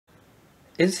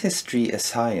Is history a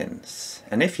science?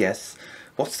 And if yes,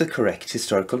 what's the correct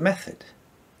historical method?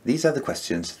 These are the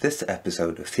questions this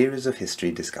episode of Theories of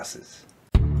History discusses.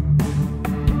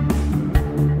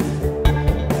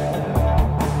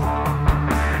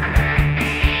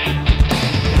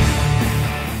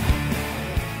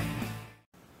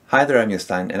 Hi there, I'm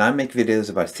Jostein, and I make videos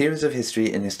about theories of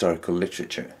history and historical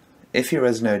literature. If you're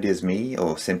as nerdy as me,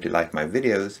 or simply like my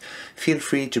videos, feel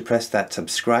free to press that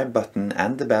subscribe button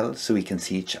and the bell so we can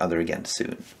see each other again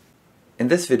soon. In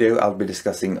this video I'll be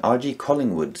discussing R.G.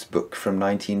 Collingwood's book from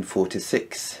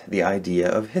 1946, The Idea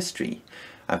of History.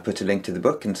 I've put a link to the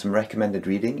book and some recommended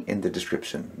reading in the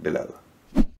description below.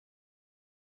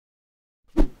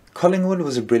 Collingwood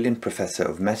was a brilliant professor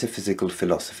of metaphysical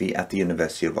philosophy at the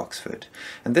University of Oxford,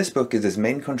 and this book is his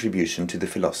main contribution to the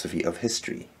philosophy of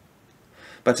history.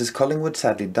 But as Collingwood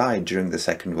sadly died during the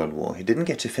Second World War, he didn't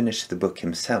get to finish the book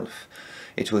himself.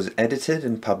 It was edited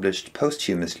and published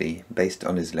posthumously based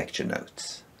on his lecture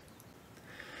notes.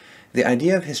 The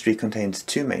Idea of History contains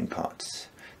two main parts.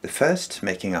 The first,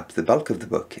 making up the bulk of the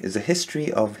book, is a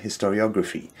history of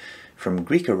historiography, from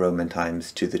Greco-Roman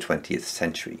times to the 20th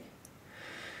century.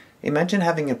 Imagine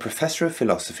having a professor of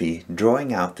philosophy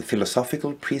drawing out the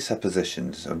philosophical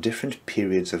presuppositions of different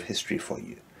periods of history for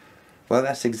you. Well,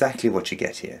 that's exactly what you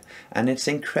get here, and it's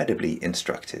incredibly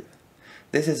instructive.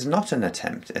 This is not an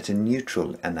attempt at a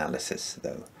neutral analysis,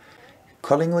 though.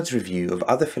 Collingwood's review of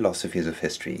other philosophies of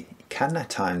history can at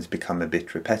times become a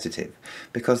bit repetitive,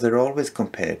 because they're always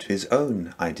compared to his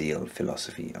own ideal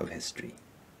philosophy of history.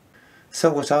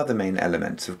 So what are the main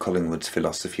elements of Collingwood's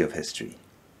philosophy of history?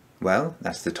 Well,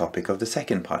 that's the topic of the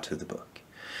second part of the book.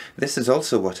 This is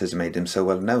also what has made him so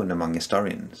well known among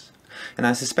historians, and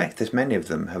I suspect that many of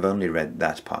them have only read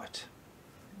that part.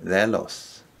 Their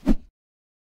loss.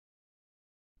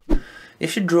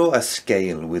 If you draw a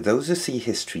scale with those who see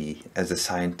history as a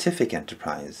scientific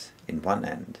enterprise in one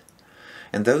end,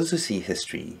 and those who see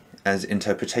history as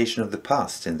interpretation of the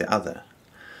past in the other,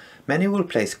 many will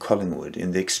place Collingwood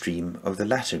in the extreme of the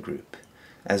latter group,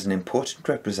 as an important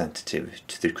representative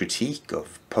to the critique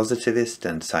of positivist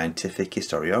and scientific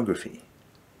historiography.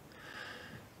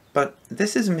 But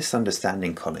this is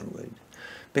misunderstanding Collingwood,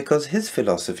 because his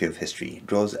philosophy of history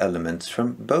draws elements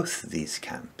from both these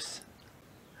camps.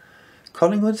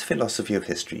 Collingwood's philosophy of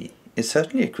history is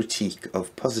certainly a critique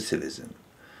of positivism,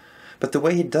 but the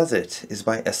way he does it is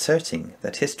by asserting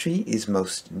that history is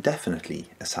most definitely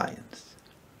a science.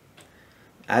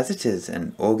 As it is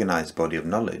an organized body of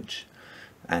knowledge,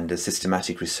 and a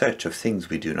systematic research of things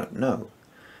we do not know,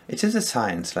 it is a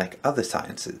science like other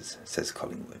sciences, says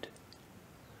Collingwood.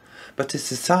 But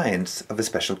it's a science of a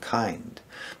special kind,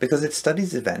 because it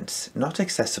studies events not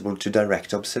accessible to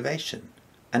direct observation,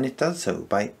 and it does so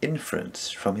by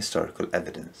inference from historical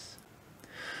evidence.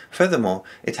 Furthermore,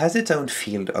 it has its own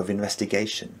field of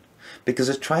investigation, because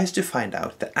it tries to find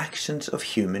out the actions of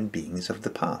human beings of the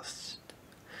past.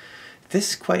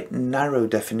 This quite narrow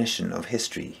definition of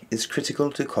history is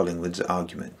critical to Collingwood's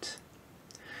argument.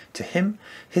 To him,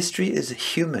 history is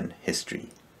human history,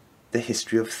 the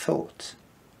history of thought.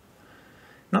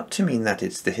 Not to mean that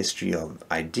it's the history of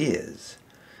ideas,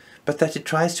 but that it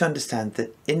tries to understand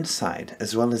the inside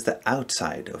as well as the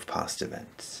outside of past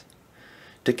events,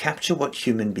 to capture what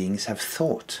human beings have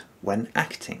thought when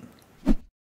acting.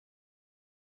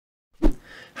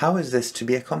 How is this to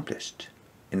be accomplished?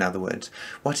 In other words,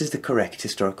 what is the correct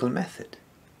historical method?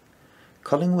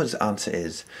 Collingwood's answer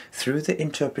is through the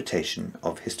interpretation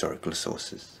of historical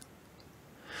sources.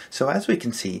 So as we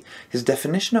can see, his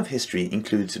definition of history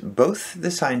includes both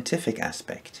the scientific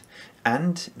aspect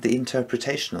and the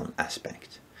interpretational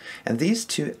aspect. And these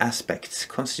two aspects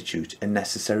constitute a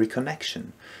necessary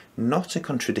connection, not a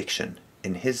contradiction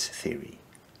in his theory.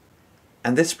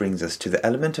 And this brings us to the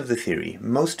element of the theory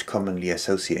most commonly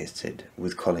associated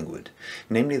with Collingwood,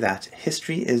 namely that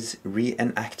history is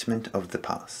re-enactment of the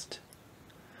past.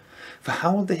 For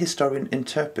how will the historian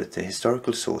interpret the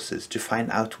historical sources to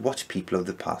find out what people of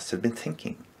the past have been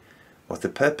thinking, what the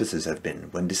purposes have been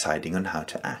when deciding on how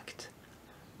to act?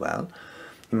 Well,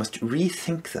 he must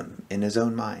rethink them in his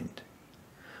own mind,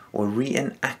 or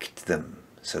re-enact them,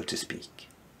 so to speak.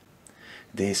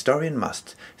 The historian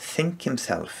must think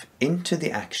himself into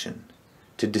the action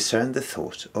to discern the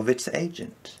thought of its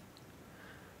agent.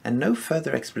 And no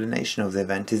further explanation of the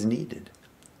event is needed,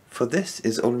 for this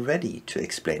is already to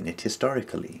explain it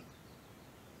historically.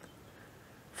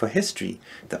 For history,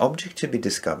 the object to be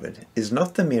discovered is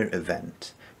not the mere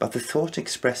event, but the thought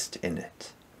expressed in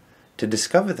it. To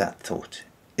discover that thought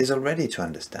is already to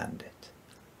understand it.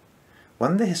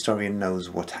 When the historian knows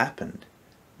what happened,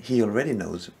 he already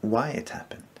knows why it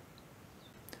happened.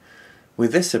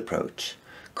 With this approach,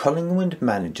 Collingwood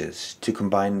manages to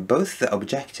combine both the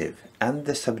objective and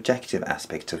the subjective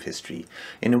aspects of history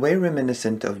in a way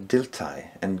reminiscent of Dilthey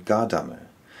and Gadamer,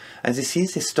 as he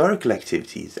sees historical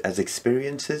activities as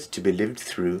experiences to be lived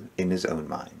through in his own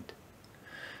mind.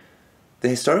 The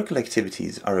historical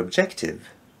activities are objective,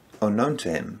 or known to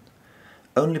him,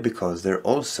 only because they're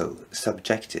also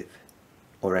subjective,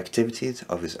 or activities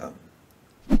of his own.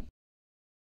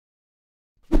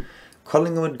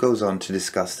 Collingwood goes on to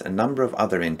discuss a number of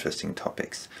other interesting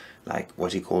topics, like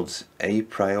what he calls a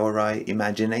priori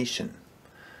imagination,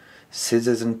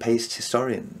 scissors and paste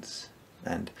historians,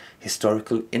 and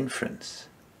historical inference.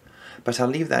 But I'll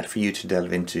leave that for you to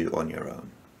delve into on your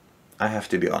own. I have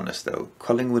to be honest though,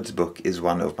 Collingwood's book is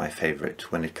one of my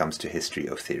favourite when it comes to history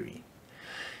of theory.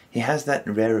 He has that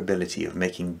rare ability of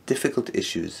making difficult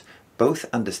issues both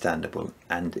understandable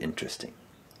and interesting.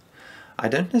 I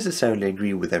don't necessarily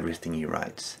agree with everything he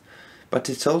writes, but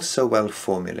it's all so well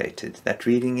formulated that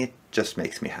reading it just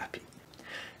makes me happy.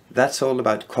 That's all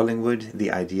about Collingwood,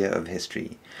 the idea of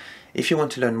history. If you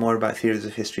want to learn more about theories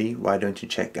of history, why don't you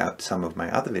check out some of my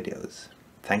other videos?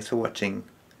 Thanks for watching.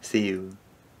 See you.